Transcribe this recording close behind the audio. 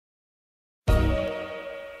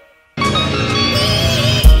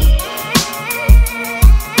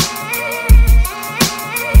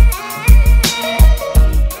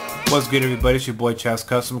What's good, everybody? It's your boy Chaz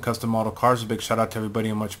Custom Model Cars. A big shout out to everybody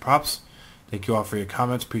and much props. Thank you all for your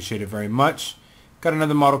comments. Appreciate it very much. Got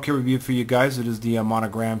another model kit review for you guys. It is the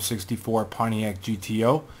Monogram 64 Pontiac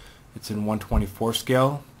GTO. It's in 1/24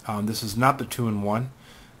 scale. This is not the 2-in-1.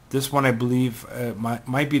 This one, I believe,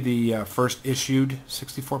 might be the first issued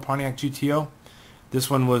 64 Pontiac GTO. This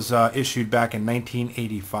one was issued back in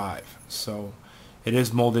 1985. So it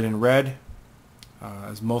is molded in red,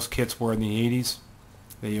 as most kits were in the 80s.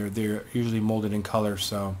 They're usually molded in color.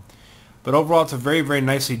 So, but overall, it's a very, very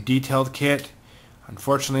nicely detailed kit.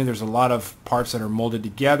 Unfortunately, there's a lot of parts that are molded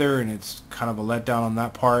together, and it's kind of a letdown on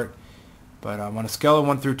that part. But on a scale of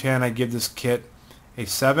 1 through 10, I give this kit a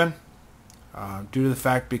 7, due to the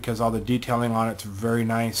fact because all the detailing on it's very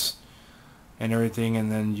nice and everything.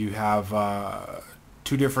 And then you have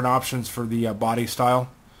two different options for the body style,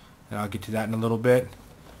 and I'll get to that in a little bit.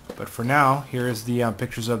 But for now, here is the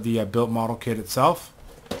pictures of the built model kit itself.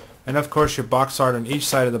 And of course, your box art on each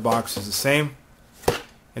side of the box is the same.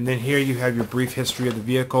 And then here you have your brief history of the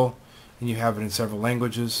vehicle, and you have it in several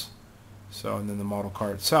languages. So, and then the model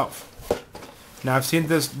car itself. Now, I've seen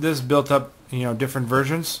this built up, different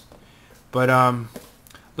versions, but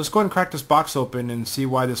let's go ahead and crack this box open and see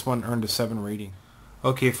why this one earned a 7 rating.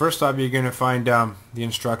 Okay, first off, you're going to find the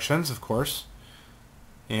instructions, of course,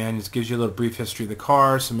 and it gives you a little brief history of the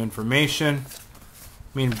car, some information.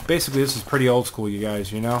 I mean, basically, this is pretty old school, you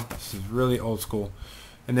guys. This is really old school.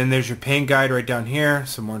 And then there's your paint guide right down here,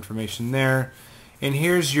 some more information there. And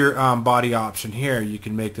here's your body option here. You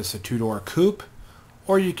can make this a 2-door coupe,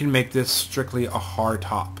 or you can make this strictly a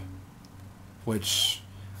hardtop, which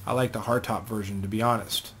I like the hardtop version, to be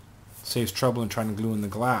honest. It saves trouble in trying to glue in the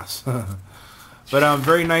glass. But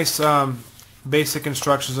very nice basic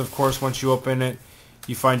instructions, of course. Once you open it,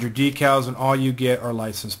 you find your decals, and all you get are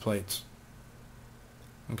license plates.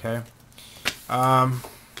 Okay.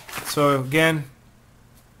 So again,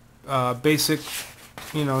 basic,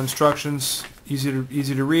 instructions, easy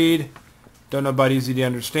to read. Don't know about easy to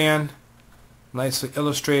understand. Nicely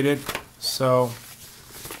illustrated. So,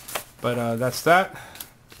 but that's that.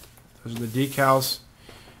 Those are the decals.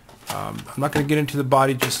 I'm not going to get into the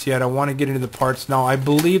body just yet. I want to get into the parts now. I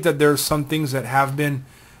believe that there are some things that have been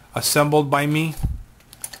assembled by me,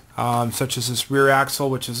 such as this rear axle,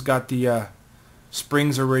 which has got the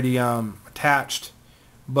springs already attached.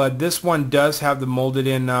 But this one does have the molded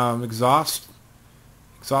in exhaust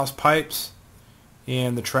pipes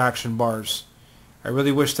and the traction bars. I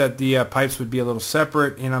really wish that the pipes would be a little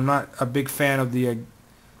separate, and I'm not a big fan of the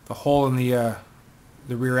hole in the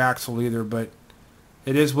rear axle either, but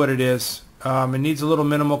it is what it is. It needs a little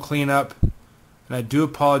minimal cleanup, and I do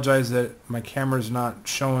apologize that my camera is not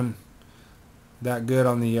showing that good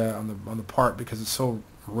on the part because it's so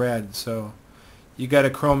red. So you got to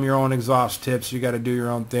chrome your own exhaust tips. You got to do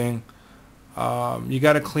your own thing. You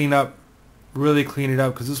got to clean up, really clean it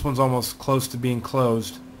up, because this one's almost close to being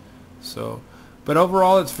closed. So, but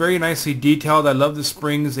overall, it's very nicely detailed. I love the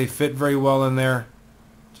springs. They fit very well in there.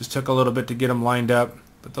 Just took a little bit to get them lined up,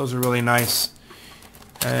 but those are really nice.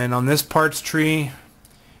 And on this parts tree,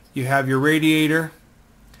 you have your radiator.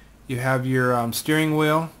 You have your steering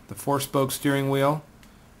wheel, the 4-spoke steering wheel.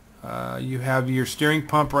 You have your steering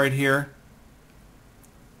pump right here.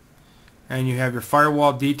 And you have your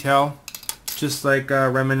firewall detail, just like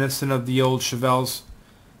reminiscent of the old Chevelles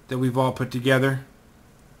that we've all put together.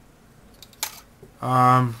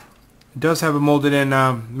 It does have a molded in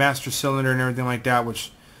master cylinder and everything like that,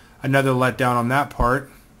 which another letdown on that part.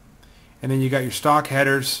 And then you got your stock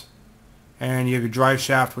headers, and you have your drive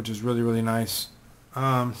shaft, which is really, really nice.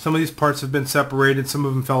 Some of these parts have been separated. Some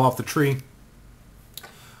of them fell off the tree.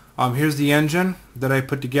 Here's the engine that I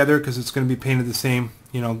put together because it's going to be painted the same,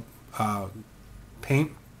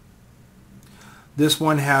 paint. This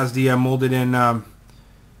one has the molded in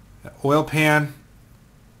oil pan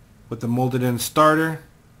with the molded in starter,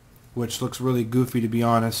 which looks really goofy, to be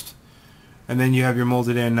honest. And then you have your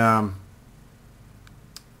molded in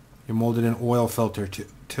oil filter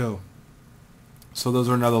too. So those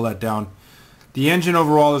are another letdown. The engine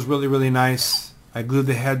overall is really, really nice. I glued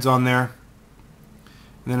the heads on there,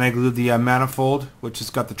 and then I glued the manifold, which has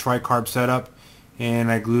got the tricarb setup, and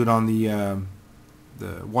I glued on the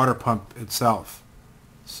water pump itself.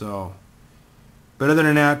 So, but other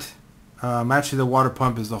than that, actually the water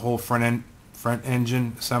pump is the whole front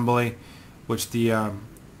engine assembly, which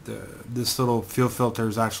this little fuel filter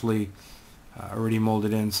is actually already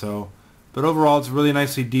molded in. So, but overall it's really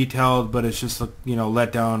nicely detailed, but it's just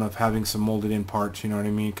let down of having some molded in parts. You know what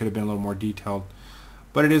I mean? It could have been a little more detailed,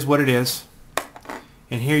 but it is what it is.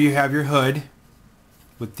 And here you have your hood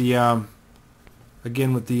with the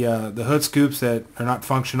again with the hood scoops that are not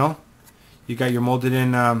functional. You got your molded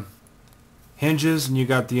in hinges, and you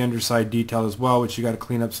got the underside detail as well, which you got to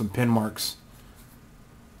clean up some pin marks.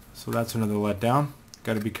 So that's another letdown.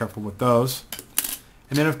 Got to be careful with those.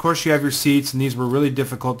 And then of course you have your seats, and these were really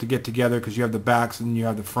difficult to get together because you have the backs and you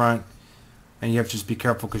have the front, and you have to just be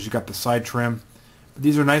careful because you got the side trim. But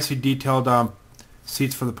these are nicely detailed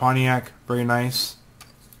seats for the Pontiac, very nice.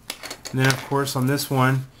 And then of course on this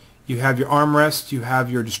one you have your armrest, you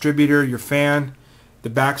have your distributor, your fan, the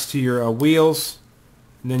backs to your wheels,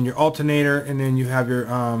 and then your alternator, and then you have your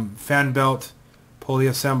fan belt, pulley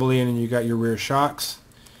assembly, and then you got your rear shocks.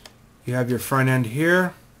 You have your front end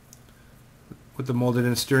here with the molded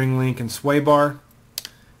in steering link and sway bar.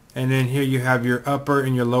 And then here you have your upper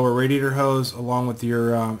and your lower radiator hose along with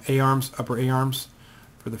your A-arms, upper A-arms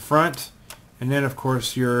for the front. And then of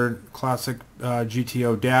course your classic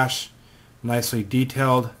GTO dash, nicely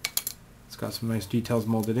detailed. It's got some nice details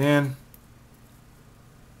molded in.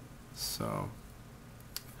 So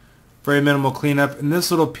very minimal cleanup. And this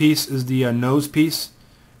little piece is the nose piece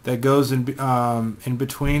that goes in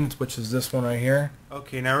between, which is this one right here.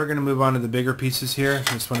 Okay, now we're going to move on to the bigger pieces here.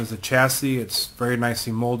 This one is the chassis. It's very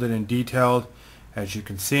nicely molded and detailed, as you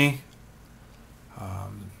can see.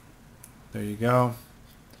 There you go.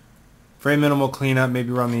 Very minimal cleanup,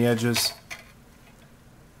 maybe around the edges.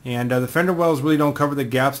 And the fender wells really don't cover the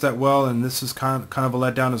gaps that well, and this is kind of a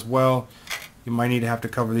letdown as well. You might need to have to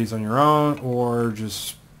cover these on your own, or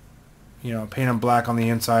just, you know, paint them black on the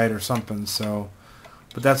inside or something. So,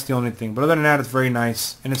 but that's the only thing. But other than that, it's very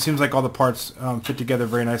nice, and it seems like all the parts fit together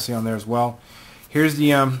very nicely on there as well. Here's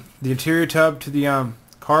the interior tub to the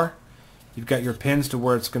car. You've got your pins to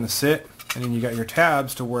where it's going to sit, and then you got your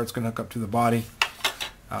tabs to where it's going to hook up to the body.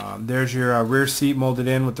 There's your rear seat molded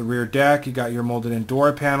in with the rear deck. You got your molded in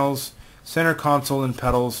door panels, center console, and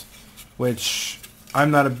pedals, which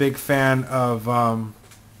I'm not a big fan of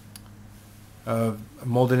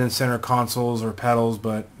molded in center consoles or pedals,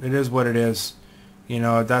 but it is what it is. You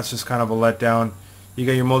know, that's just kind of a letdown. You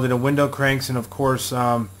got your molded in window cranks, and of course,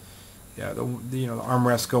 yeah, the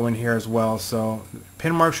armrests go in here as well. So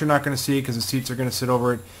pin marks you're not going to see because the seats are going to sit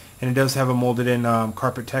over it, and it does have a molded in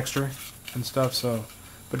carpet texture and stuff. So,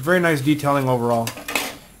 but very nice detailing overall.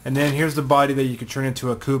 And then here's the body that you could turn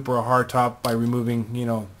into a coupe or a hardtop by removing, you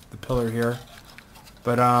know, the pillar here.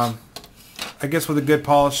 But I guess with a good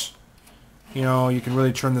polish, you know, you can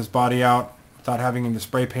really turn this body out without having to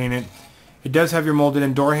spray paint it. It does have your molded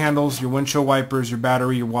in door handles, your windshield wipers, your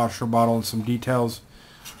battery, your washer bottle, and some details.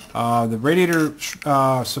 The radiator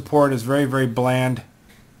support is very, very bland.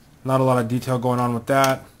 Not a lot of detail going on with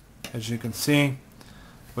that, as you can see,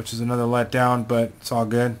 which is another letdown, but it's all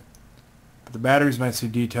good. But the battery's nicely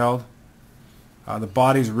detailed. The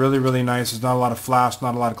body's really, really nice. There's not a lot of flash,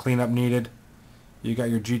 not a lot of cleanup needed. You got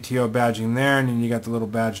your GTO badging there, and then you got the little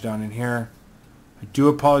badge down in here. I do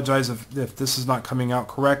apologize if this is not coming out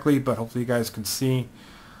correctly, but hopefully you guys can see,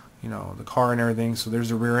 you know, the car and everything. So there's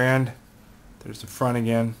the rear end, there's the front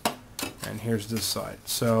again, and here's this side.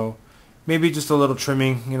 So maybe just a little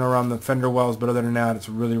trimming, you know, around the fender wells, but other than that, it's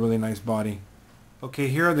a really, really nice body. Okay,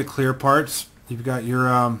 here are the clear parts. You've got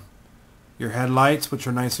your headlights, which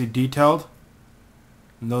are nicely detailed,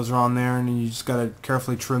 and those are on there, and you just got to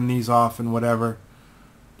carefully trim these off and whatever.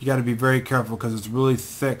 You got to be very careful because it's really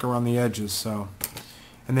thick around the edges. So,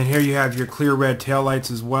 and then here you have your clear red tail lights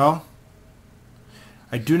as well.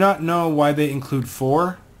 I do not know why they include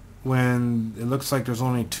 4 when it looks like there's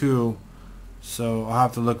only 2. So I'll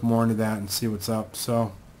have to look more into that and see what's up.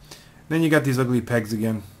 So then you got these ugly pegs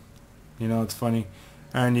again. You know, it's funny.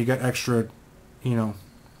 And you got extra, you know,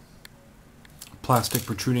 plastic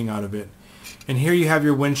protruding out of it. And here you have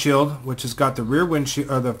your windshield, which has got the rear windshield,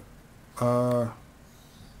 or the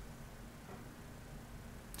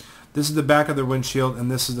this is the back of the windshield, and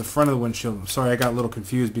this is the front of the windshield. I'm sorry, I got a little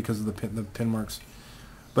confused because of the pin marks.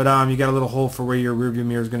 But you got a little hole for where your rear view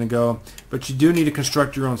mirror is going to go. But you do need to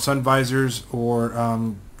construct your own sun visors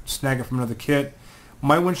or snag it from another kit.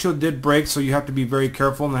 My windshield did break, so you have to be very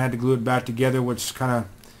careful, and I had to glue it back together, which kind of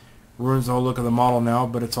ruins the whole look of the model now,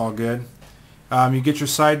 but it's all good. You get your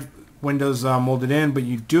side windows molded in, but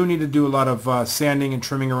you do need to do a lot of sanding and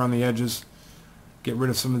trimming around the edges. Get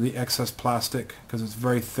rid of some of the excess plastic because it's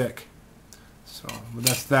very thick. So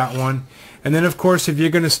that's that one. And then of course, if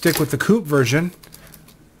you're going to stick with the coupe version,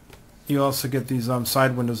 you also get these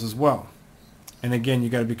side windows as well. And again, you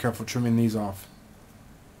got to be careful trimming these off.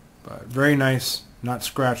 But very nice, not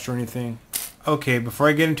scratched or anything. Okay, before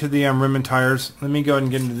I get into the rim and tires, let me go ahead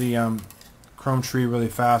and get into the chrome tree really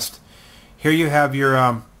fast. Here you have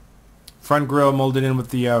your front grille molded in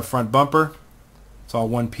with the front bumper. It's all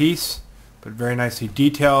one piece. but very nicely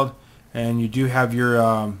detailed. And you do have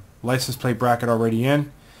your license plate bracket already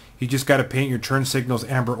in. You just got to paint your turn signals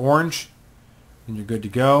amber orange and you're good to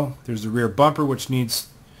go. There's the rear bumper, which needs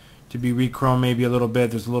to be re-chromed maybe a little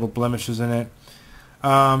bit. There's little blemishes in it.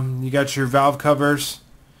 You got your valve covers,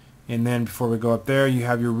 and then before we go up there, you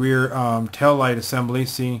have your rear tail light assembly.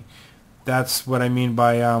 See, that's what I mean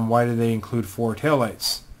by why do they include 4 tail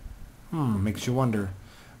lights? Makes you wonder.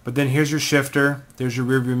 But then here's your shifter. There's your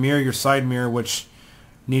rear view mirror, your side mirror, which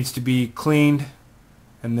needs to be cleaned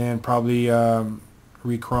and then probably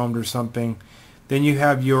re-chromed or something. Then you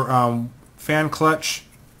have your fan clutch,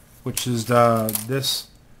 which is this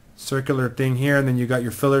circular thing here, and then you got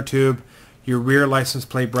your filler tube, your rear license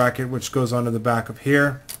plate bracket, which goes onto the back of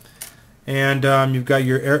here, and you've got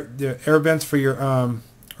your air vents for your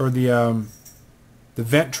or the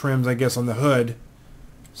vent trims, I guess, on the hood.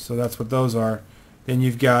 So that's what those are. Then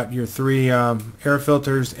you've got your 3 air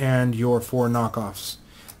filters and your 4 knockoffs.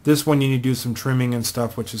 This one you need to do some trimming and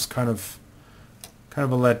stuff, which is kind of a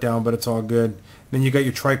letdown, but it's all good. Then you got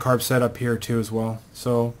your tricarb set up here too as well.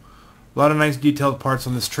 So a lot of nice detailed parts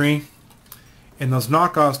on this tree. And those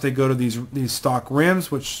knockoffs, they go to these stock rims,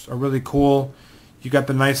 which are really cool. You got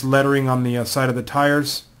the nice lettering on the side of the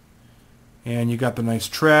tires, and you got the nice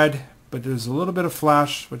tread, but there's a little bit of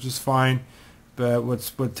flash, which is fine. But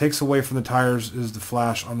what takes away from the tires is the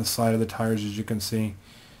flash on the side of the tires, as you can see.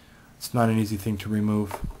 It's not an easy thing to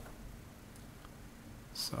remove.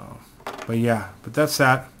 So, but yeah, but that's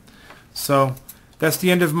that. So that's the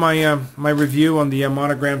end of my my review on the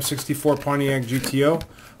Monogram 64 Pontiac GTO.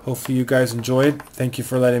 Hopefully you guys enjoyed. Thank you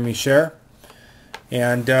for letting me share.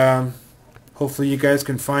 And hopefully you guys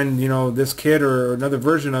can find, you know, this kit or another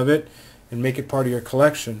version of it and make it part of your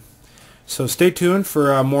collection. So stay tuned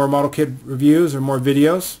for more model kit reviews or more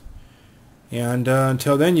videos. And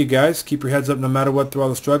until then, you guys, keep your heads up no matter what through all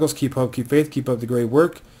the struggles. Keep hope, keep faith, keep up the great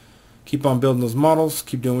work. Keep on building those models.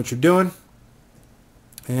 Keep doing what you're doing.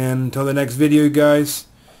 And until the next video, you guys,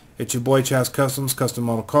 it's your boy Chaz Customs, Custom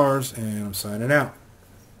Model Cars, and I'm signing out.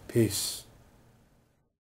 Peace.